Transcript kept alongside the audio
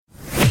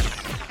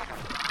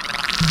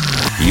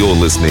You're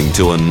listening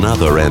to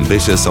another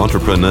Ambitious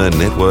Entrepreneur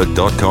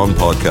Network.com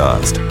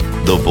podcast,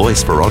 the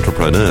voice for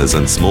entrepreneurs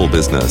and small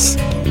business.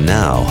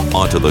 Now,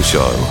 onto the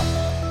show.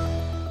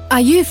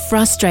 Are you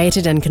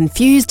frustrated and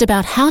confused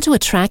about how to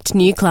attract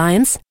new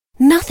clients?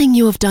 Nothing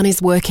you have done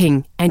is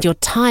working, and you're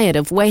tired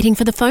of waiting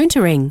for the phone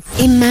to ring.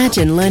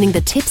 Imagine learning the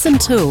tips and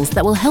tools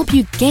that will help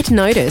you get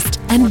noticed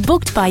and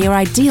booked by your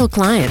ideal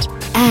client,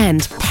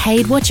 and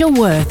paid what you're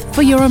worth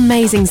for your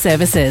amazing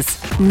services.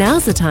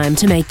 Now's the time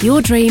to make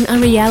your dream a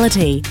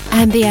reality,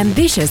 and the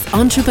Ambitious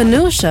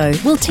Entrepreneur Show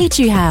will teach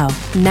you how.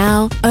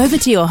 Now, over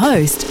to your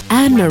host,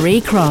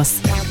 Anne-Marie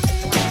Cross.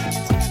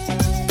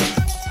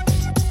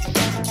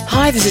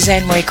 Hi, this is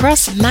Anne-Marie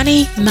Cross,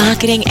 money,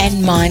 marketing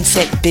and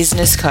mindset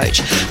business coach,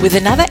 with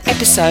another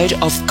episode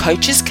of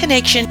Coaches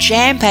Connection,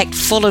 jam-packed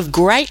full of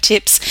great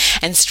tips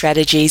and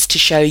strategies to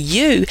show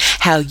you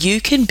how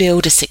you can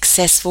build a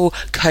successful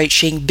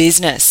coaching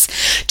business.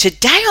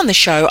 Today on the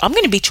show, I'm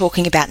going to be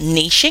talking about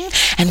niching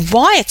and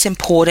why it's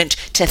important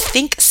to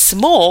think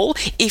small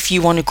if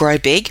you want to grow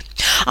big.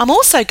 I'm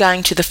also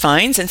going to the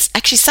phones, and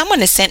actually someone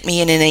has sent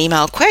me in an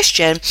email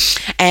question,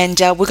 and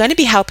we're going to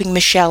be helping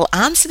Michelle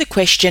answer the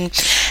question,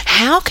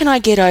 how can I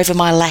get over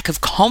my lack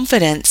of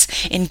confidence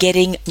in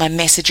getting my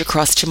message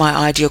across to my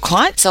ideal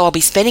client? So I'll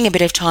be spending a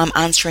bit of time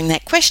answering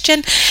that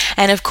question.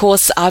 And of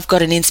course, I've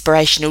got an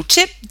inspirational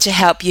tip to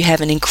help you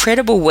have an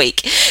incredible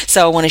week.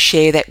 So I want to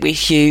share that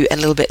with you a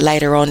little bit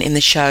later on in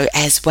the show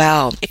as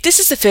well. If this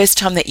is the first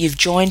time that you've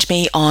joined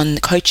me on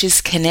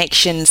Coaches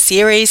Connection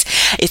series,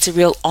 it's a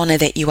real honor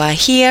that you are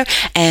here.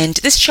 And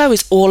this show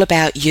is all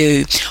about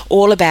you,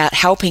 all about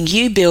helping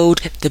you build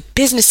the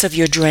business of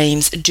your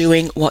dreams,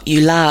 doing what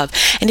you love.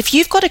 And if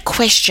you've got a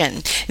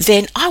question,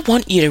 then I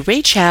want you to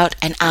reach out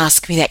and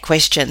ask me that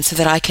question so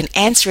that I can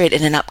answer it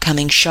in an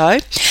upcoming show.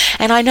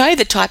 And I know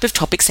the type of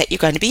topics that you're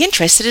going to be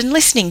interested in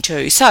listening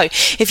to. So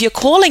if you're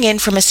calling in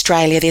from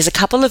Australia, there's a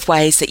couple of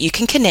ways that you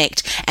can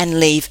connect and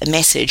leave a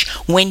message.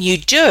 When you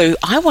do,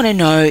 I want to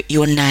know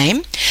your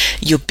name,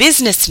 your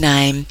business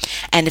name,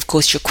 and of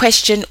course your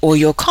question or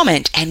your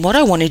comment. And what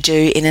I want to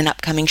do in an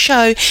upcoming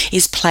show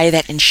is play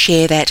that and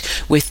share that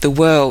with the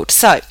world.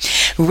 So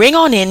ring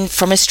on in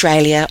from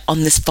Australia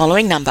on this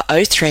following number,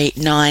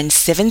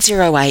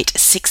 039708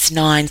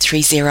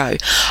 6930,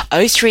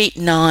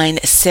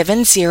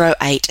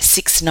 039708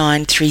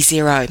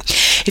 6930.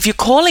 If you're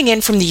calling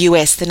in from the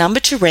US, the number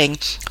to ring,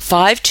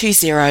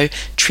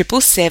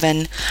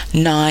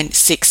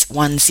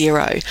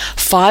 520-777-9610,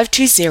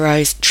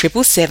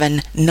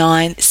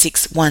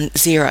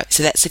 520-777-9610.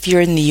 So that's if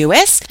you're in the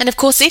US. And of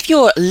course, if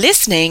you're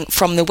listening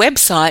from the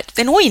website,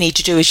 then all you need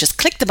to do is just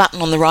click the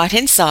button on the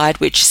right-hand side,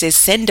 which says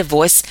send a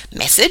voice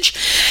message.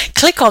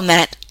 Click on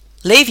that,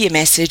 leave your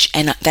message,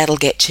 and that'll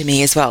get to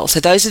me as well. So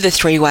those are the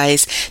three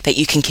ways that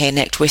you can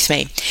connect with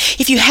me.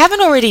 If you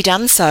haven't already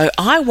done so,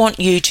 I want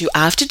you to,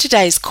 after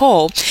today's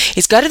call,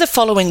 is go to the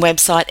following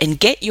website and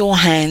get your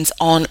hands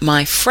on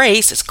my free,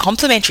 so it's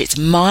complimentary, it's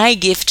my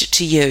gift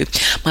to you,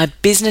 my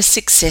business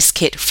success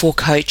kit for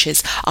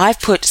coaches. I've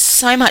put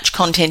so much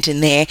content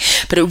in there,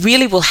 but it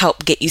really will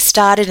help get you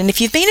started. And if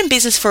you've been in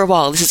business for a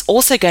while, this is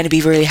also going to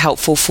be really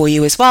helpful for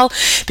you as well,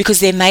 because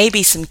there may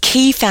be some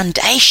key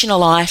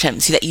foundational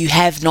items that you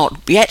have not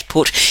yet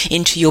put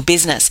into your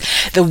business.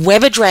 The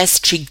web address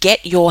to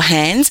get your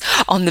hands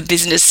on the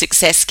business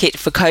success kit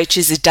for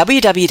coaches is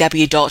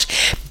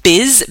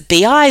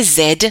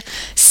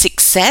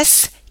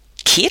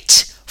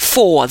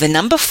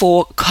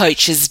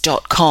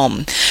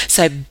www.bizsuccesskit4coaches.com.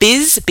 So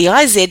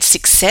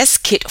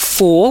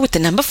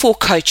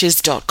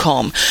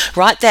bizsuccesskit4coaches.com.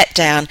 Write that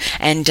down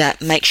and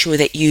make sure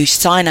that you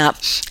sign up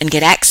and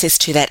get access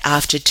to that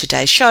after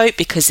today's show,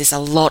 because there's a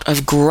lot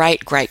of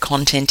great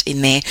content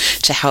in there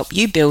to help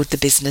you build the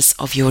business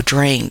of your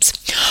dreams.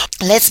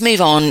 Let's move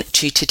on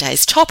to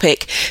today's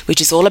topic, which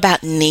is all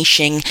about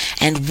niching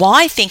and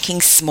why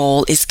thinking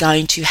small is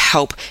going to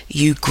help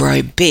you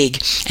grow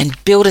big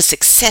and build a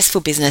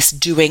successful business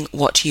doing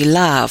what you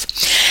love.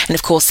 And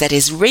of course, that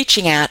is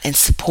reaching out and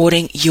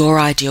supporting your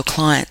ideal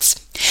clients.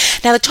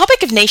 Now, the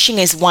topic of niching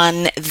is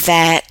one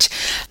that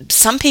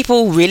some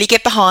people really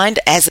get behind,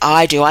 as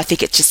I do. I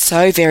think it's just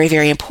so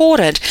very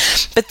important.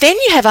 But then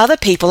you have other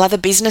people, other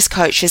business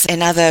coaches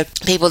and other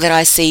people that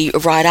I see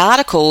write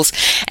articles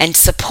and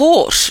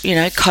support,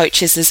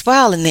 coaches as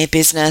well in their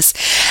business,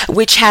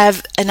 which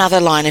have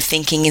another line of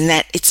thinking in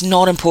that it's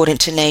not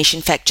important to niche.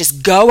 In fact,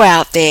 just go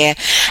out there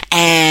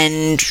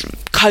and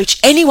coach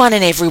anyone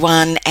and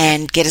everyone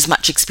and get as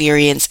much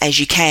experience as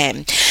you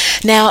can.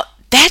 Now,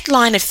 that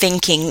line of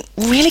thinking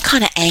really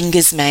kind of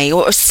angers me,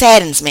 or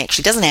saddens me.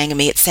 Actually, it doesn't anger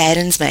me, it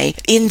saddens me,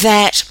 in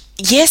that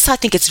yes, I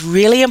think it's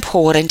really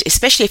important,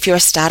 especially if you're a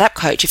startup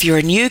coach, if you're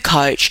a new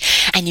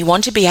coach, and you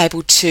want to be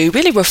able to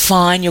really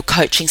refine your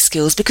coaching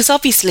skills, because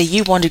obviously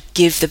you want to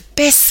give the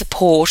best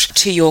support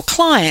to your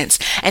clients.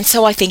 And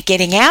so I think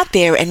getting out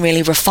there and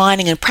really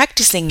refining and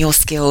practicing your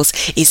skills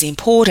is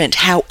important.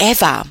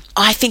 However,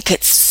 I think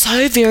it's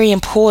so very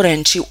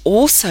important to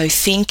also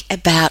think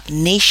about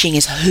niching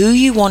as who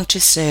you want to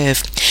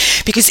serve.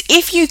 Because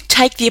if you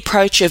take the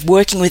approach of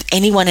working with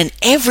anyone and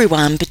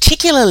everyone,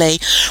 particularly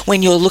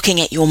when you're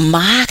looking at your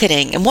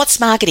marketing, and what's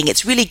marketing?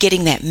 It's really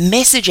getting that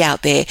message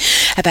out there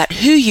about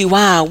who you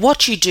are,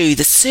 what you do,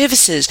 the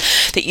services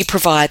that you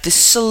provide, the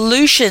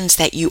solutions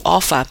that you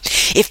offer.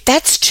 If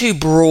that's too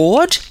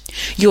broad,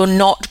 you're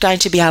not going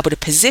to be able to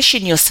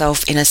position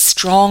yourself in a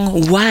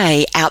strong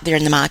way out there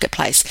in the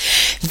marketplace.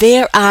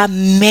 There are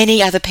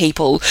many other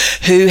people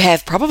who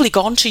have probably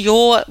gone to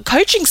your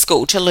coaching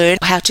school to learn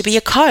how to be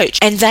a coach,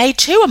 and they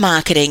too are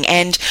marketing.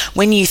 And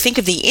when you think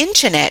of the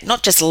internet,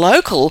 not just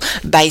local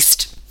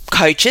based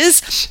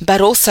coaches,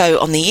 but also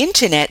on the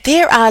internet,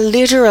 there are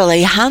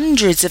literally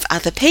hundreds of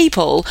other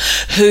people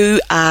who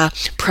are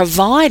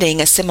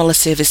providing a similar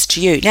service to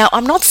you. Now,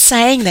 I'm not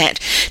saying that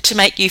to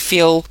make you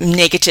feel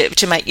negative,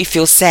 to make you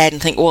feel sad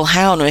and think, well,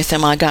 how on earth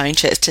am I going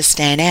to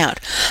stand out?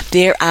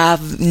 There are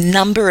a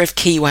number of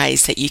key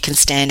ways that you can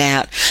stand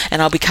out,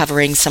 and I'll be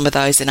covering some of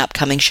those in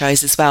upcoming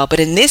shows as well. But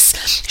in this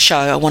show,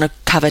 I want to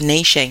cover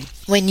niching.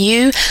 When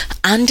you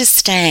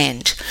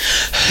understand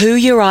who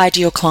your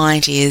ideal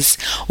client is,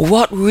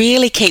 what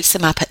really keeps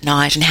them up at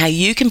night, and how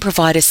you can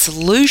provide a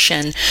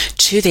solution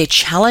to their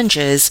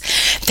challenges,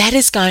 that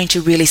is going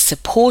to really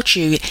support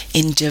you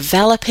in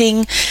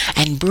developing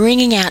and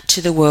bringing out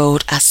to the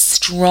world a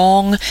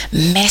strong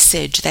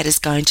message that is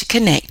going to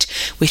connect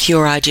with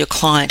your ideal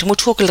client. And we'll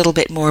talk a little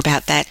bit more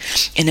about that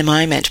in a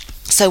moment.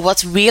 So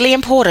what's really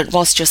important,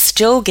 whilst you're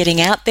still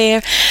getting out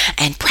there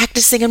and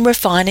practicing and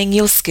refining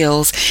your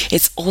skills,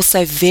 it's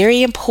also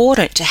very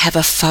important to have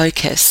a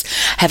focus.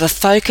 Have a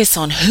focus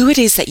on who it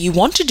is that you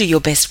want to do your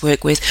best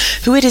work with,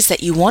 who it is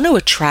that you want to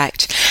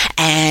attract,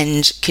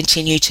 and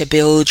continue to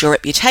build your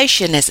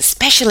reputation as a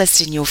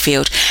specialist in your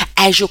field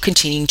as you're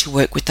continuing to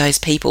work with those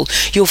people.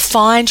 You'll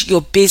find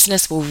your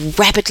business will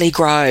rapidly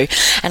grow.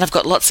 And I've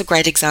got lots of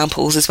great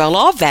examples as well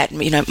of that,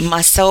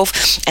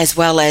 myself as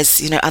well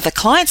as, other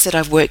clients that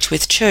I've worked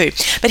with too.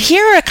 But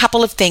here are a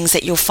couple of things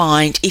that you'll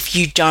find if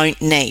you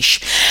don't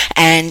niche.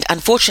 And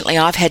unfortunately,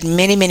 I've had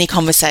many, many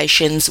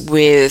conversations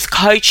with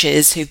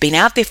coaches who've been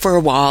out there for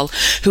a while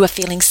who are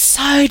feeling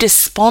so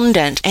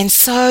despondent and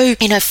so,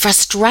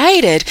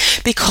 frustrated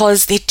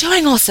because they're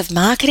doing lots of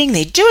marketing.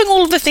 They're doing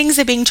all of the things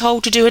they're being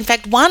told to do. In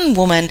fact, one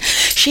woman,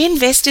 she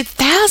invested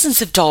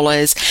thousands of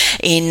dollars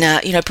in,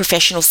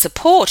 professional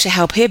support to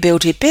help her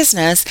build her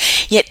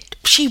business, yet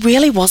she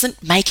really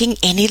wasn't making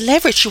any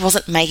leverage. She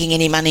wasn't making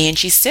any money, and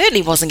she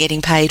certainly wasn't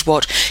getting paid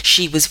what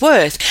she was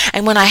worth.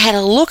 And when I had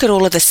a look at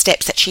all of the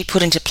steps that she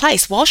put into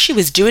place while she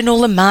was doing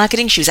all the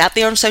marketing, she was out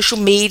there on social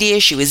media,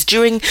 she was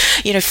doing,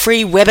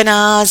 free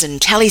webinars and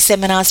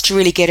teleseminars to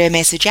really get her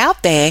message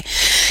out there,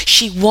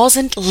 she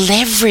wasn't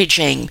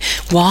leveraging.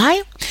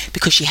 Why?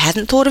 Because she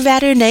hadn't thought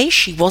about her niche.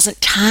 She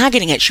wasn't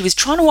targeting it. She was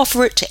trying to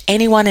offer it to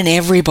anyone and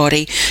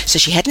everybody. So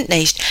she hadn't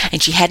niched,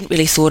 and she hadn't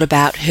really thought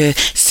about her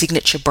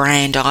signature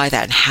brand either,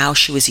 and how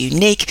she was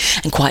unique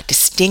and quite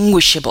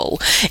distinguishable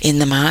in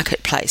the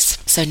marketplace.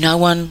 So no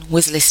one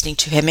was listening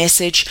to her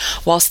message.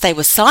 Whilst they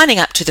were signing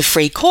up to the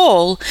free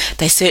call,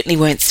 they certainly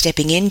weren't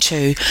stepping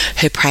into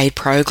her paid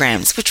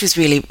programs, which was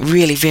really,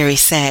 really very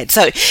sad.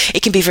 So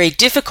it can be very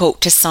difficult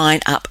to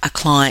sign up a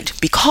client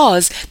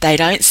because they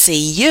don't see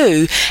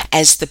you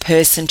as the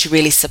person to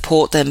really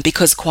support them,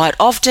 because quite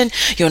often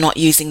you're not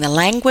using the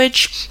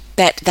language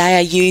that they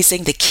are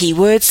using, the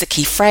keywords, the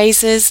key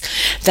phrases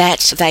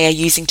that they are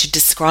using to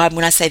describe.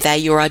 When I say they,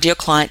 your ideal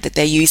client, that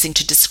they're using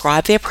to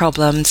describe their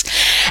problems,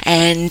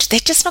 and they're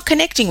just not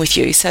connecting with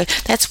you. So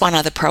that's one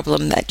other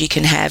problem that you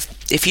can have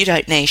if you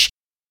don't niche.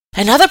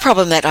 Another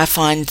problem that I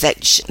find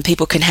that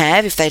people can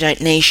have if they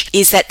don't niche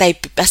is that they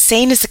are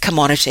seen as a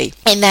commodity,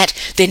 and that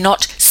they're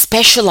not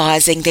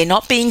specializing, they're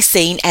not being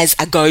seen as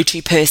a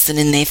go-to person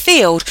in their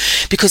field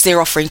because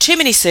they're offering too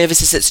many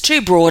services, it's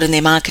too broad, and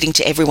they're marketing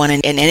to everyone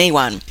and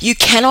anyone. You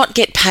cannot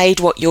get paid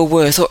what you're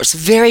worth, or it's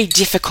very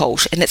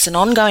difficult, and it's an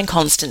ongoing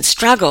constant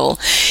struggle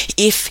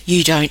if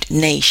you don't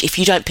niche, if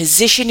you don't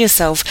position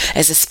yourself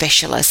as a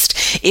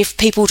specialist, if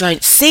people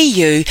don't see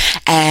you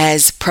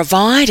as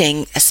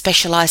providing a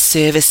specialized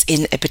service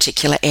in a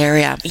particular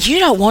area. You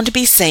don't want to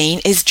be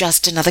seen as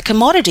just another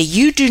commodity.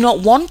 You do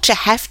not want to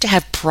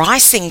have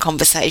pricing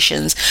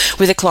conversations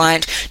with a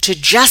client to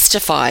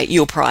justify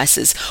your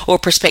prices, or a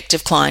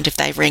prospective client if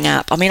they ring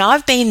up. I mean,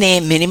 I've been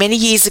there many, many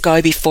years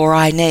ago before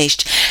I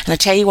niched, and I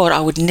tell you what, I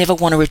would never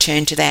want to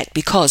return to that,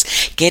 because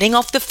getting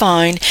off the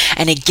phone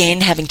and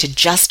again having to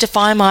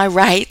justify my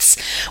rates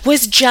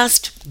was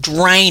just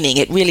draining.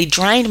 It really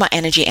drained my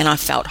energy, and I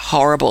felt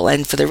horrible,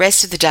 and for the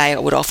rest of the day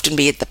it would often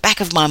be at the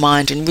back of my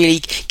mind and really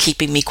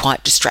keeping me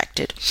quite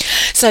distracted.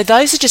 So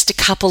those are just a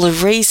couple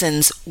of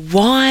reasons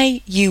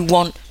why you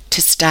want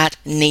to start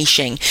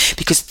niching,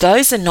 because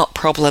those are not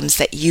problems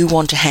that you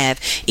want to have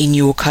in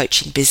your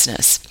coaching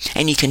business.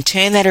 And you can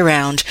turn that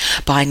around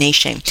by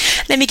niching.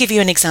 Let me give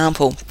you an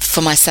example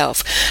for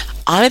myself.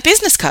 I'm a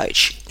business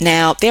coach.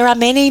 Now, there are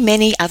many,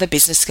 many other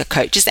business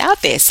coaches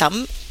out there,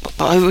 some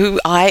who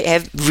I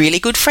have really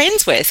good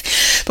friends with.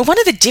 But one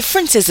of the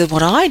differences of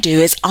what I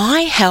do is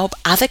I help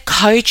other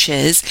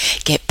coaches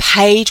get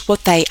paid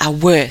what they are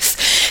worth.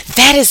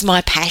 That is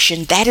my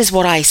passion. That is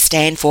what I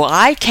stand for.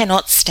 I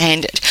cannot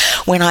stand it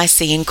when I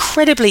see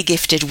incredibly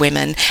gifted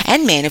women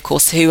and men, of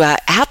course, who are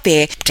out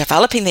there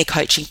developing their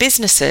coaching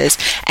businesses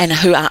and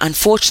who are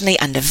unfortunately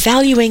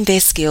undervaluing their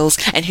skills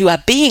and who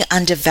are being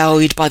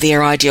undervalued by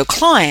their ideal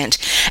client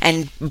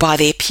and by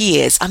their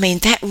peers. I mean,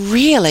 that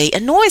really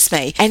annoys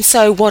me. And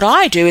so what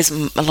I do is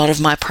a lot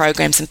of my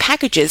programs and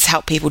packages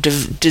help people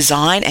to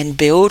design and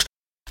build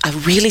a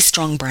really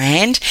strong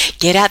brand,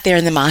 get out there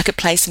in the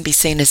marketplace and be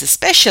seen as a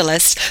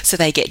specialist, so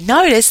they get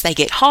noticed, they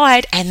get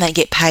hired, and they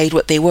get paid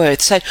what they're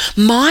worth. So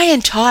my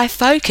entire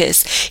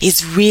focus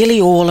is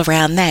really all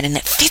around that, and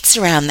it fits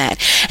around that.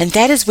 And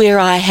that is where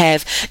I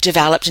have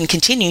developed and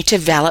continue to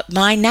develop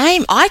my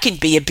name. I could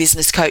be a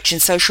business coach in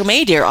social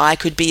media. I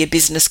could be a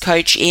business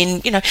coach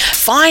in,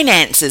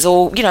 finances,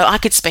 or, I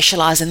could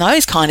specialize in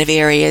those kind of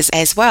areas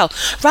as well.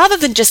 Rather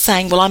than just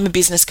saying, well, I'm a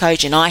business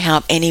coach and I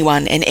help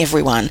anyone and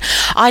everyone.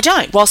 I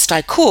don't. Whilst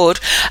I could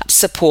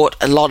support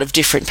a lot of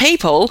different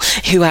people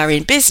who are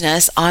in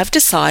business, I've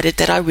decided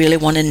that I really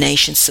want to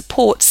niche and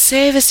support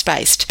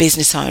service-based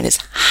business owners,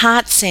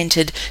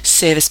 heart-centered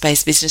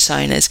service-based business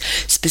owners,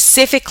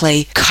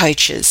 specifically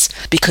coaches,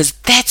 because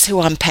that's who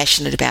I'm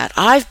passionate about.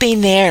 I've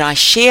been there and I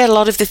share a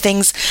lot of the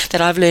things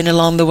that I've learned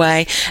along the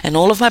way, and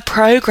all of my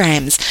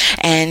programs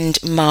and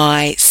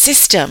my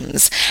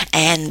systems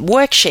and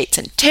worksheets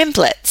and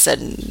templates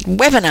and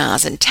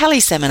webinars and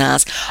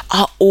teleseminars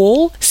are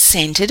all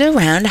centered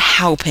around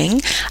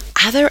helping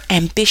other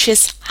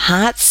ambitious,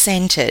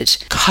 heart-centered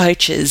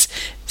coaches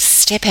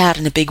step out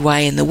in a big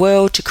way in the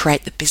world to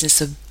create the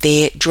business of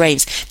their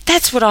dreams.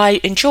 That's what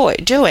I enjoy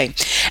doing.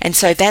 And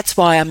so that's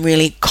why I'm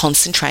really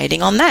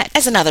concentrating on that.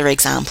 As another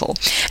example,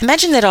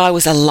 imagine that I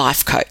was a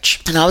life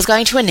coach and I was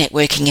going to a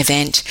networking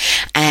event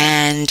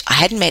and I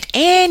hadn't met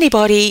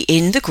anybody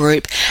in the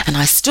group, and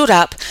I stood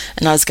up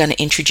and I was going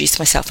to introduce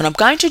myself. And I'm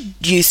going to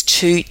use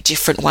two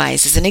different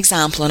ways as an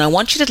example, and I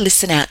want you to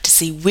listen out to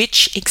see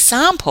which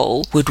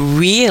example would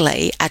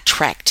really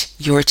attract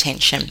your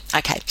attention.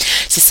 Okay,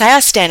 so say I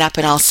stand up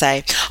and I'll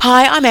say,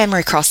 hi, I'm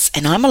Anne-Marie Cross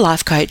and I'm a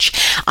life coach.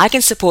 I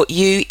can support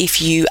you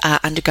if you are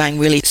undergoing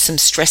really some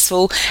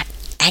stressful,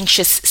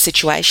 anxious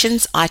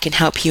situations. I can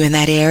help you in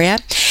that area.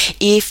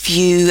 If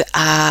you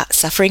are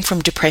suffering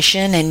from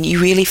depression and you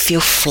really feel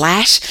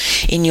flat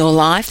in your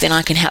life, then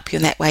I can help you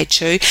in that way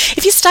too.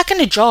 If you're stuck in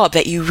a job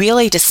that you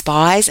really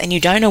despise and you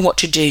don't know what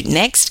to do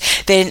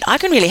next, then I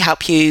can really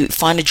help you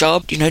find a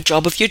job,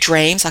 job of your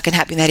dreams. I can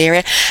help you in that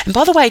area. And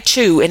by the way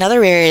too,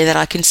 another area that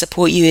I can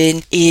support you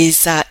in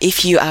is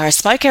if you are a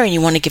smoker and you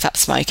want to give up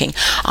smoking,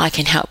 I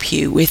can help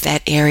you with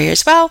that area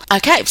as well.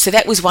 Okay, so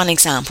that was one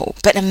example.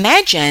 But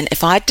imagine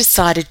if I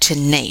decided to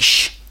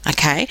niche.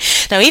 Okay.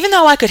 Now, even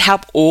though I could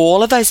help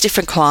all of those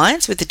different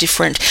clients with the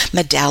different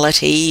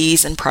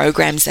modalities and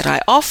programs that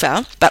I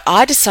offer, but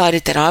I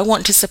decided that I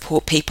want to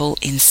support people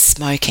in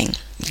smoking,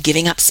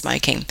 giving up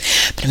smoking.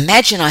 But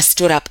imagine I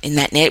stood up in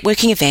that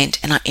networking event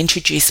and I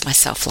introduced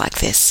myself like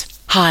this.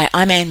 Hi,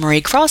 I'm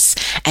Anne-Marie Cross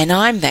and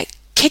I'm that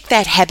Kick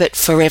That Habit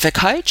Forever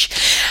coach.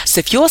 So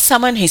if you're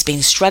someone who's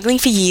been struggling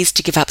for years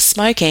to give up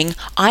smoking,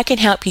 I can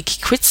help you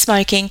quit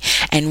smoking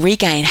and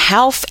regain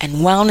health and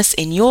wellness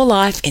in your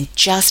life in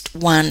just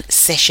one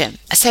session.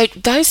 So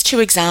those two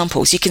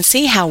examples, you can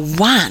see how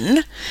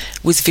one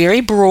was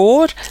very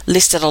broad,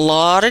 listed a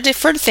lot of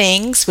different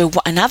things, where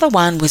another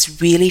one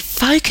was really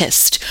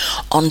focused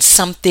on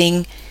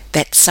something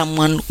that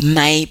someone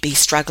may be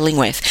struggling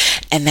with,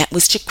 and that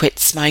was to quit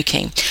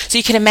smoking. So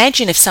you can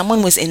imagine if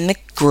someone was in the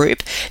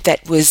group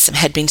that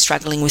had been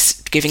struggling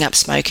with giving up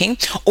smoking,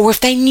 or if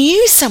they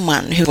knew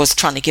someone who was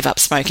trying to give up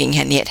smoking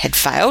and yet had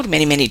failed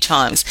many, many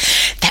times,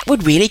 that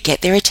would really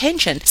get their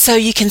attention. So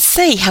you can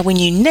see how when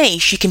you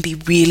niche, you can be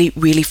really,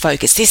 really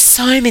focused. There's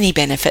so many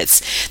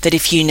benefits that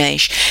if you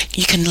niche,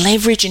 you can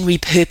leverage and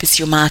repurpose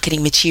your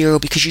marketing material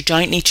because you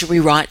don't need to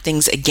rewrite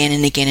things again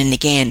and again and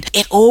again.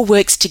 It all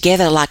works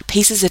together like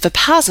pieces of a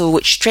puzzle,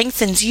 which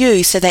strengthens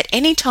you so that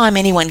anytime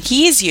anyone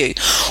hears you,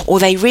 or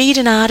they read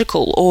an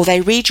article, or they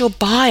read your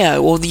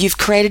bio, or you've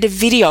created a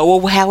video,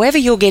 or however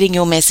you're getting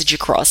your message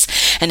across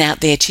and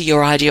out there to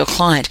your ideal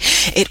client,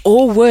 it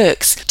all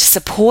works to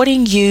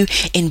supporting you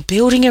in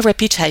building a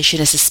reputation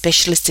as a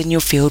specialist in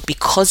your field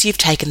because you've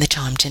taken the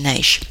time to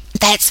niche.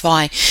 That's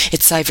why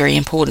it's so very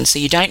important. So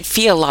you don't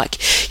feel like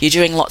you're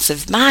doing lots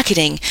of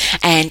marketing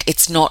and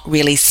it's not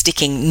really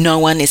sticking. No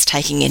one is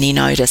taking any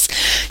notice.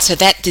 So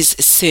that is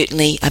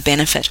certainly a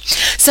benefit.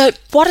 So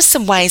what are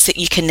some ways that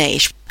you can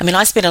niche? I mean,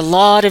 I spend a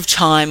lot of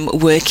time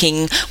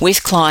working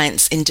with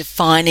clients in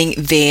defining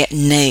their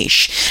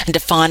niche and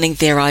defining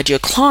their ideal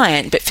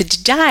client. But for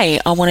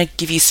today, I want to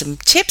give you some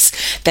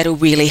tips that will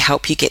really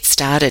help you get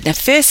started. Now,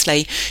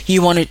 firstly,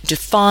 you want to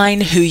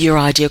define who your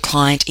ideal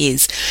client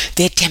is,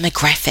 their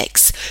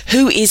demographics.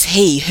 Who is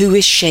he? Who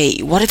is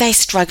she? What are they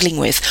struggling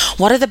with?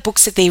 What are the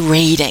books that they're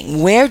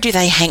reading? Where do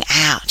they hang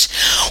out?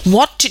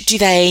 What do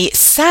they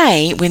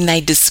say when they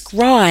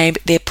describe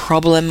their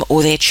problem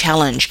or their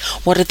challenge?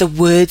 What are the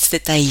words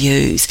that they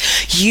use?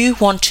 You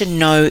want to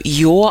know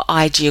your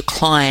ideal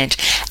client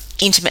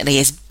intimately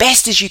as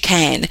best as you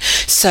can,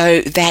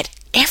 so that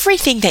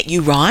everything that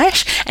you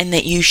write and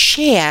that you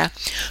share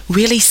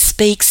really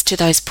speaks to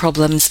those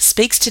problems,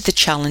 speaks to the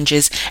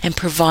challenges, and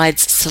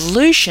provides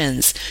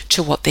solutions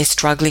to what they're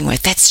struggling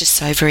with. That's just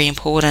so very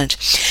important.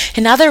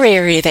 Another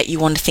area that you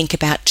want to think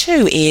about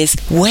too is,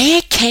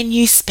 where can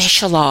you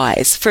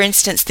specialize? For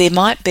instance, there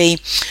might be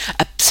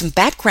some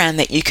background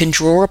that you can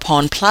draw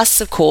upon,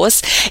 plus, of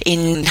course,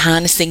 in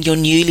harnessing your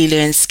newly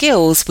learned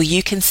skills, where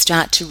you can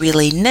start to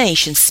really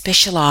niche and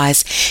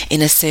specialize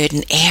in a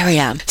certain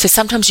area. So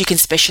sometimes you can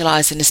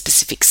specialize in a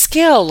specific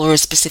skill or a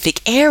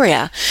specific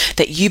area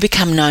that you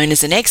become known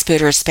as an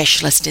expert or a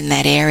specialist in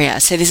that area.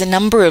 So there's a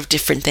number of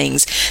different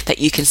things that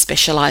you can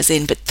specialize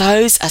in, but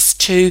those are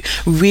two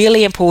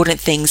really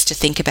important things to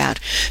think about.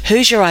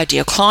 Who's your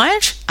ideal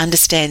client?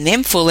 Understand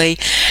them fully,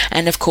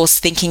 and of course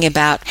thinking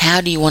about,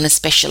 how do you want to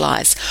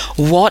specialize?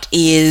 What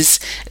is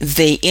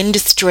the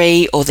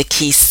industry or the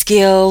key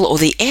skill or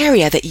the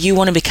area that you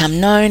want to become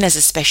known as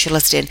a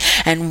specialist in,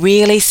 and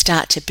really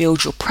start to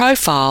build your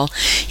profile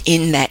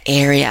in that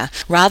area.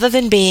 Rather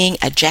than being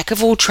a jack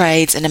of all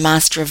trades and a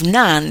master of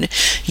none,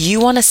 you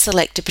want to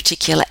select a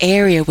particular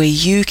area where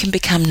you can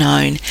become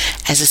known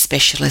as a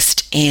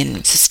specialist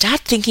in. So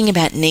start thinking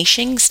about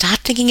niching, start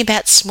thinking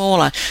about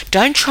smaller.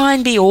 Don't try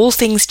and be all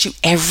things to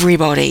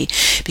everybody,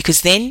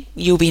 because then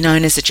you'll be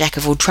known as a jack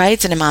of all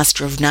trades and a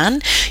master of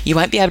none. You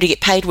won't be able to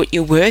get paid what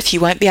you're worth.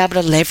 You won't be able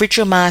to leverage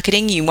your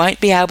marketing. You won't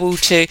be able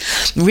to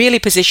really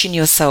position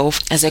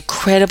yourself as a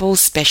credible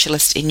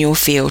specialist in your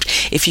field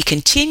if you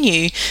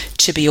continue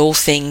to be all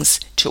things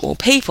to all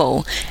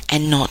people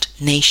and not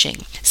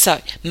niching.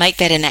 So make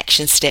that an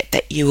action step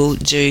that you will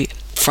do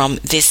from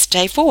this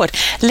day forward.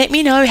 Let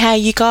me know how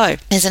you go.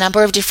 There's a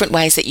number of different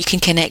ways that you can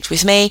connect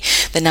with me.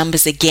 The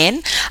numbers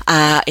again,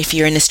 if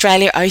you're in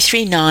Australia,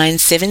 039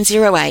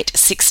 708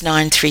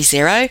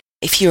 6930.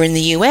 If you're in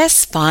the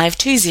US,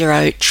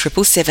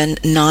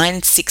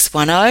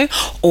 520-777-9610,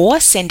 or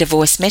send a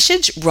voice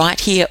message right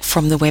here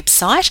from the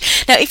website.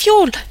 Now, if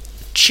you're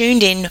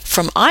tuned in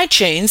from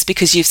iTunes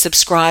because you've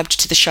subscribed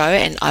to the show,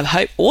 and I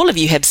hope all of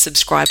you have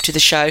subscribed to the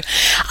show,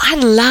 I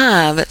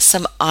love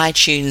some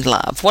iTunes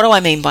love. What do I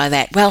mean by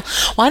that? Well,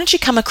 why don't you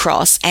come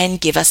across and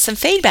give us some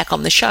feedback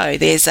on the show?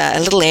 There's a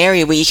little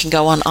area where you can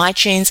go on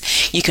iTunes,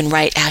 you can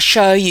rate our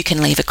show, you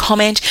can leave a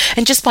comment,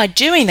 and just by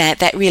doing that,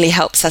 that really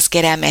helps us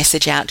get our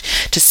message out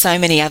to so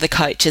many other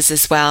coaches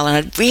as well, and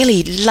I'd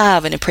really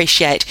love and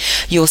appreciate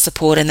your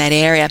support in that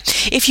area.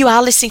 If you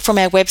are listening from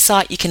our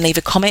website, you can leave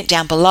a comment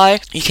down below.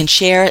 You can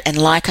share it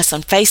and like us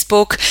on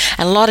Facebook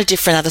and a lot of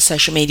different other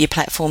social media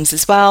platforms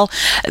as well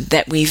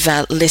that we've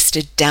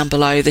listed down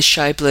below the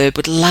show blurb.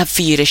 Would love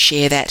for you to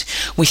share that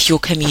with your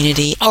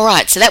community. All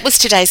right, so that was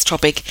today's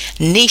topic,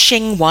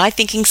 niching, why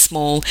thinking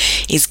small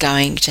is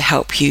going to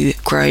help you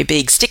grow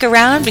big. Stick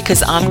around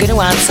because I'm going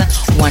to answer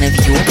one of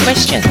your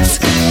questions.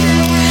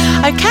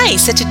 Okay,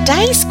 so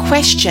today's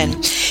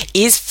question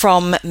is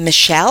from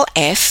Michelle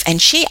F,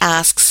 and she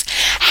asks,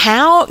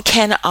 how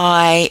can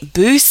I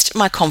boost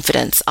my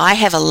confidence? I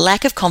have a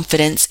lack of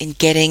confidence in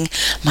getting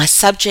my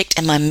subject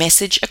and my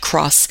message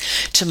across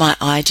to my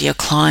ideal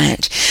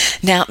client.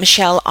 Now,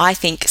 Michelle, I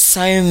think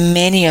so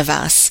many of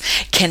us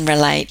can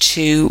relate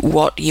to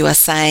what you are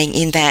saying,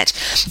 in that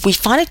we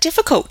find it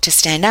difficult to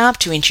stand up,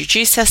 to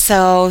introduce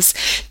ourselves,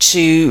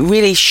 to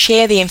really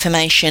share the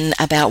information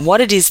about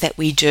what it is that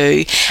we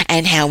do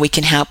and how we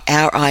can help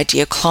our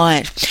ideal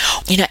client.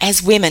 You know,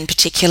 as women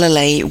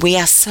particularly, we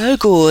are so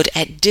good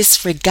at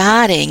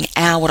disregarding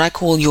our, what I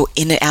call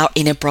our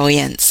inner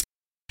brilliance.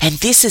 And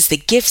this is the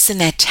gifts and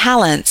our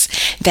talents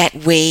that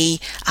we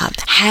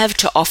have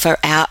to offer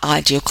our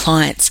ideal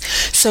clients.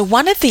 So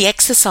one of the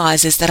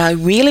exercises that I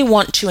really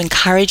want to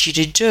encourage you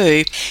to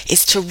do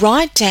is to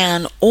write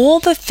down all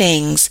the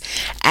things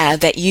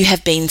that you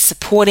have been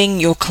supporting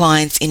your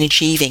clients in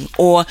achieving,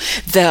 or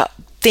the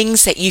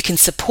things that you can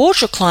support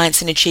your clients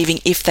in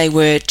achieving if they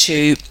were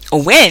to,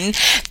 or when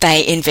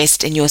they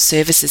invest in your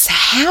services.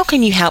 How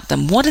can you help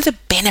them? What are the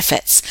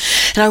benefits?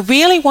 And I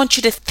really want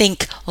you to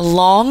think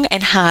long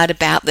and hard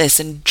about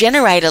this and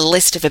generate a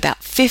list of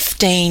about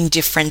 15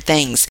 different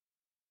things.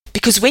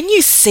 Because when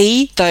you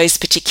see those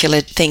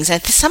particular things,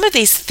 and some of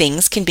these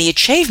things can be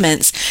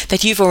achievements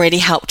that you've already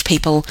helped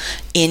people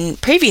in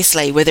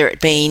previously, whether it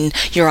been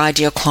your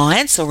ideal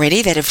clients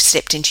already that have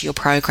stepped into your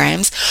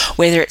programs,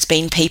 whether it's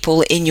been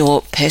people in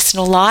your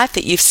personal life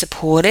that you've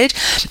supported.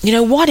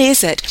 What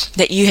is it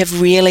that you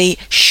have really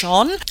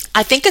shone?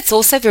 I think it's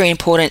also very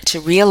important to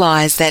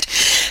realize that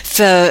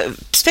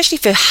especially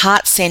for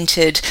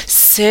heart-centered,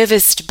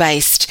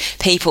 service-based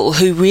people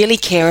who really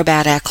care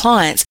about our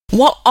clients,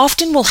 what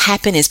often will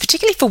happen is,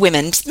 particularly for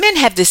women, men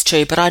have this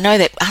too, but I know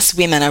that us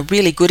women are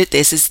really good at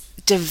this, is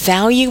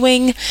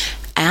devaluing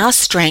our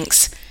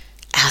strengths,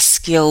 our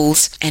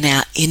skills, and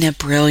our inner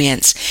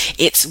brilliance.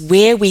 It's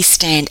where we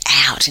stand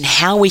out and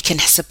how we can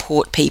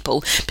support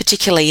people,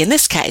 particularly in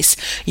this case,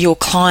 your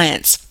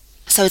clients.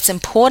 So it's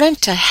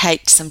important to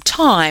take some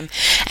time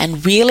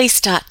and really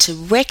start to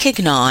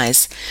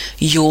recognize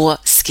your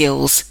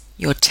skills,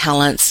 your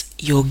talents,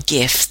 your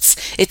gifts.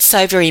 It's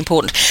so very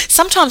important.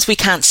 Sometimes we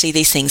can't see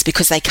these things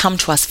because they come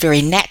to us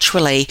very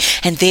naturally,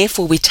 and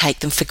therefore we take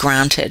them for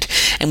granted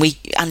and we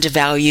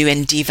undervalue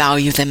and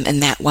devalue them in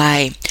that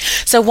way.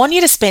 So I want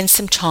you to spend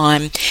some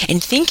time in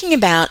thinking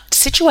about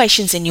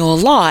situations in your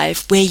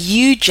life where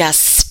you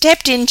just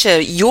stepped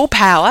into your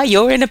power,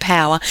 your inner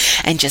power,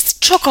 and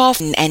just took off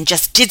and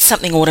just did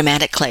something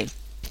automatically.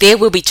 There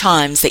will be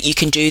times that you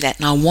can do that,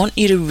 and I want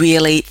you to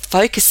really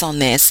focus on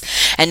this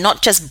and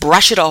not just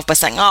brush it off by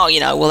saying,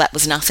 that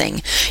was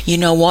nothing. You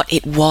know what?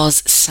 It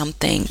was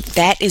something.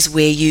 That is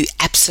where you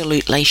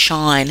absolutely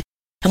shine.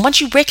 And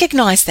once you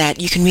recognize that,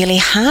 you can really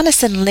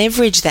harness and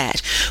leverage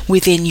that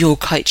within your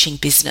coaching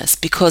business,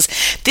 because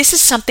this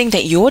is something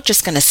that you're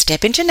just going to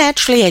step into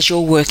naturally as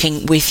you're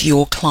working with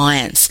your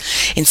clients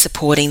in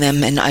supporting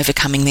them and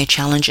overcoming their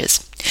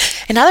challenges.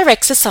 Another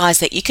exercise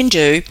that you can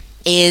do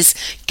is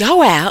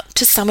go out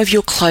to some of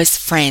your close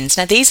friends.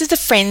 Now, these are the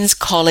friends,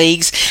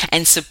 colleagues,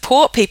 and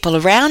support people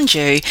around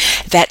you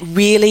that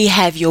really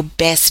have your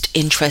best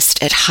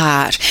interest at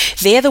heart.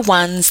 They're the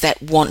ones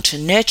that want to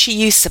nurture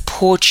you,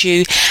 support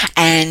you,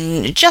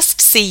 and just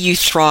see you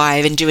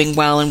thrive and doing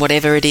well in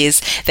whatever it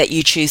is that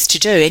you choose to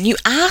do. And you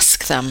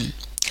ask them,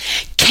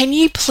 can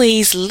you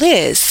please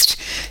list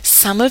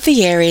some of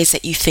the areas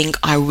that you think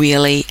I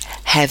really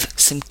have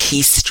some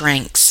key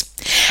strengths?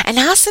 And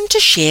ask them to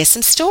share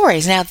some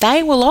stories. Now,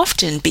 they will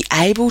often be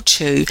able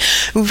to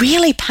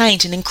really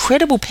paint an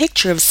incredible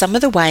picture of some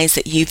of the ways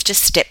that you've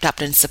just stepped up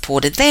and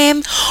supported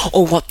them,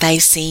 or what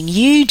they've seen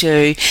you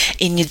do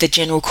in the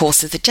general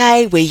course of the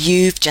day where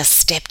you've just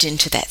stepped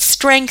into that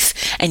strength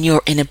and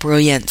your inner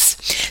brilliance.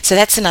 So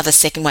that's another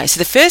second way. So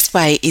the first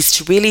way is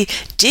to really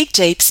dig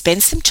deep,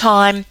 spend some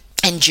time,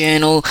 and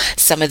journal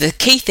some of the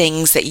key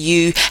things that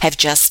you have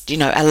just,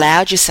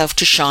 allowed yourself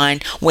to shine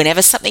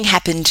whenever something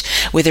happened,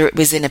 whether it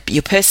was in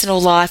your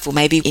personal life or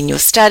maybe in your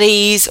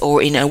studies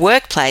or in a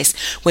workplace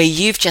where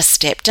you've just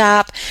stepped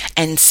up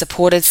and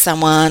supported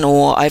someone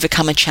or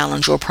overcome a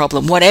challenge or a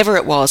problem, whatever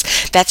it was.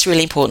 That's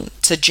really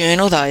important. So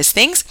journal those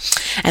things.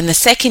 And the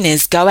second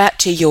is go out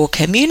to your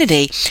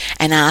community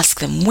and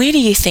ask them, where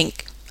do you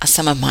think are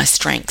some of my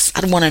strengths?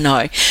 I'd want to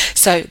know.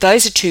 So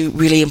those are two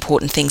really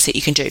important things that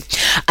you can do.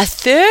 A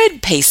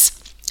third piece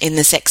in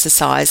this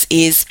exercise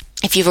is,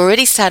 if you've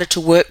already started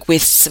to work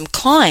with some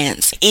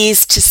clients,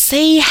 is to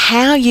see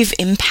how you've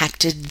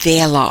impacted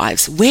their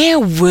lives. Where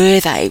were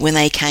they when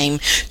they came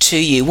to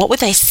you? What were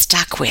they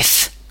stuck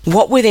with?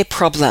 What were their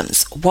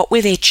problems? What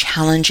were their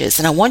challenges?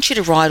 And I want you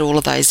to write all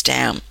of those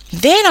down.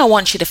 Then I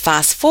want you to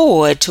fast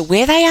forward to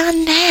where they are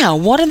now.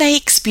 What are they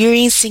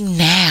experiencing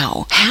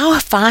now? How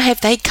far have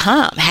they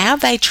come? How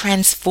have they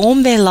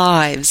transformed their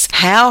lives?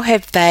 How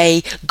have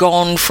they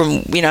gone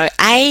from,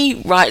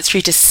 A right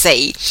through to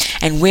C?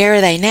 And where are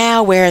they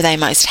now? Where are they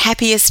most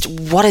happiest?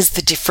 What is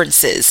the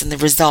differences and the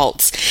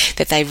results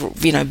that they've,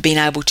 been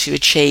able to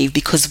achieve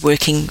because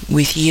working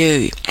with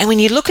you? And when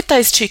you look at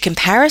those two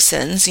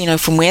comparisons,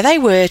 from where they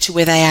were to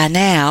where they are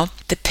now,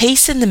 the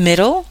piece in the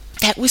middle,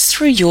 that was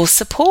through your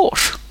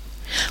support.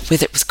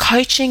 Whether it was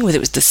coaching, whether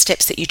it was the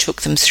steps that you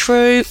took them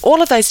through, all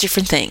of those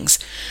different things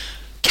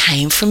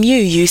came from you.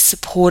 You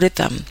supported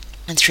them.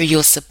 And through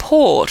your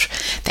support,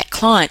 that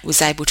client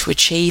was able to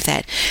achieve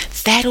that.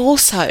 That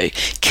also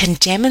can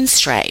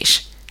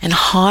demonstrate and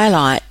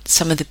highlight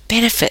some of the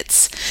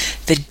benefits,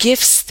 the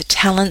gifts, the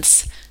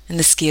talents, and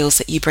the skills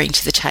that you bring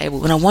to the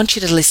table. And I want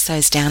you to list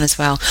those down as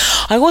well.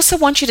 I also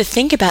want you to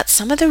think about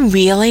some of the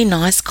really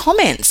nice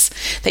comments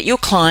that your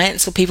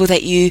clients or people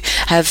that you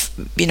have,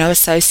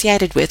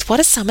 associated with.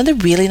 What are some of the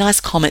really nice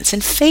comments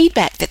and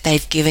feedback that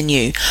they've given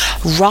you?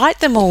 Write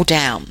them all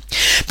down,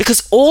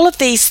 because all of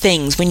these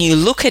things, when you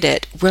look at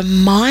it,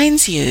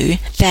 reminds you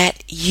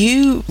that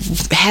you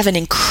have an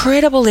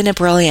incredible inner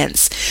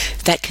brilliance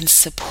that can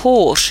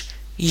support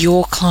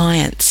your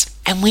clients.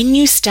 And when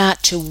you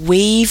start to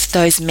weave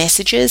those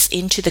messages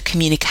into the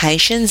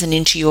communications and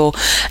into your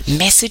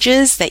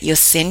messages that you're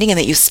sending and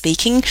that you're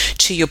speaking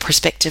to your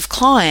prospective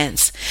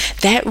clients,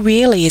 that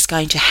really is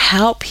going to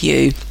help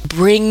you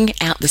bring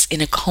out this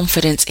inner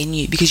confidence in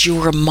you, because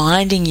you're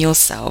reminding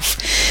yourself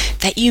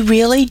that you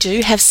really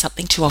do have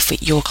something to offer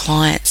your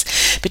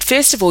clients. But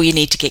first of all, you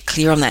need to get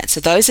clear on that. So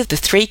those are the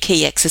 3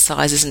 key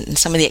exercises and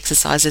some of the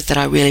exercises that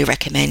I really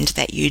recommend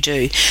that you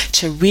do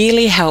to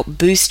really help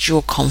boost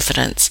your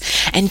confidence,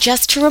 and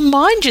just to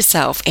remind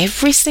yourself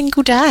every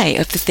single day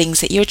of the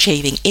things that you're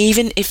achieving,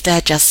 even if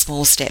they're just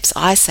small steps.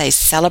 I say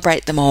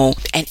celebrate them all,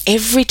 and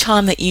every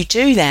time that you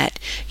do that,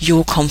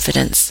 your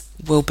confidence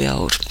will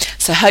build.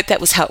 So I hope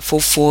that was helpful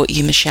for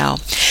you, Michelle.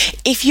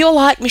 If you're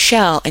like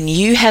Michelle and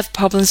you have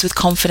problems with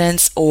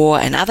confidence or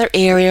another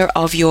area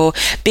of your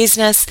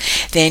business,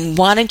 then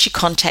why don't you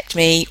contact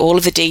me? All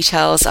of the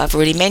details I've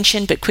already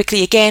mentioned, but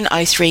quickly again,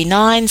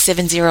 039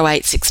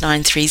 708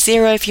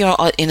 6930 if you're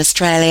in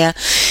Australia.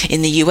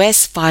 In the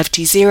US,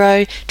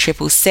 520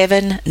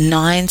 777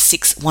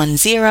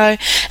 9610.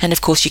 And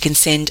of course, you can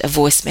send a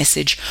voice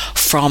message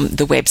from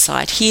the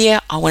website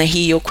here. I want to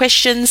hear your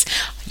questions,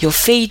 your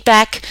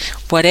feedback,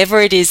 whatever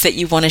it is that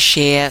you want to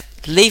share.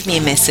 Leave me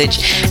a message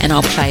and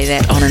I'll play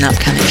that on an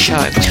upcoming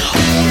show.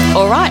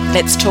 All right,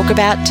 let's talk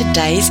about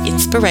today's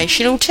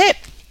inspirational tip.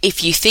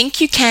 If you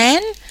think you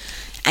can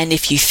and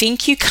if you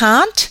think you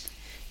can't,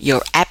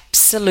 you're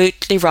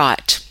absolutely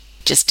right.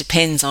 Just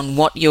depends on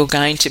what you're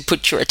going to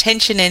put your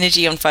attention,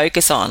 energy, and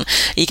focus on. Are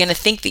you going to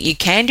think that you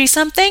can do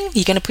something? Are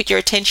you going to put your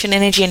attention,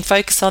 energy, and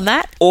focus on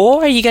that?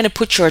 Or are you going to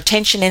put your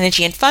attention,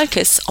 energy, and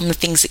focus on the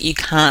things that you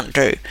can't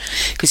do?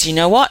 Because you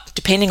know what?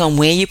 Depending on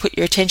where you put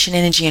your attention,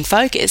 energy, and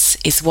focus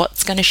is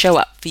what's going to show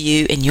up for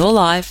you in your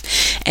life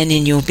and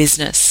in your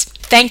business.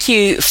 Thank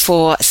you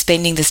for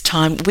spending this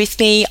time with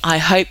me. I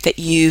hope that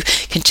you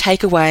can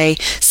take away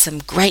some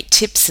great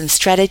tips and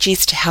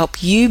strategies to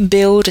help you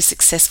build a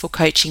successful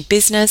coaching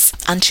business.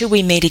 Until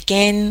we meet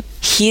again,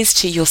 here's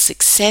to your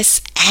success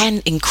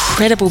and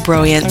incredible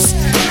brilliance.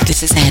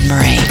 This is Anne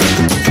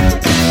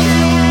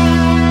Marie.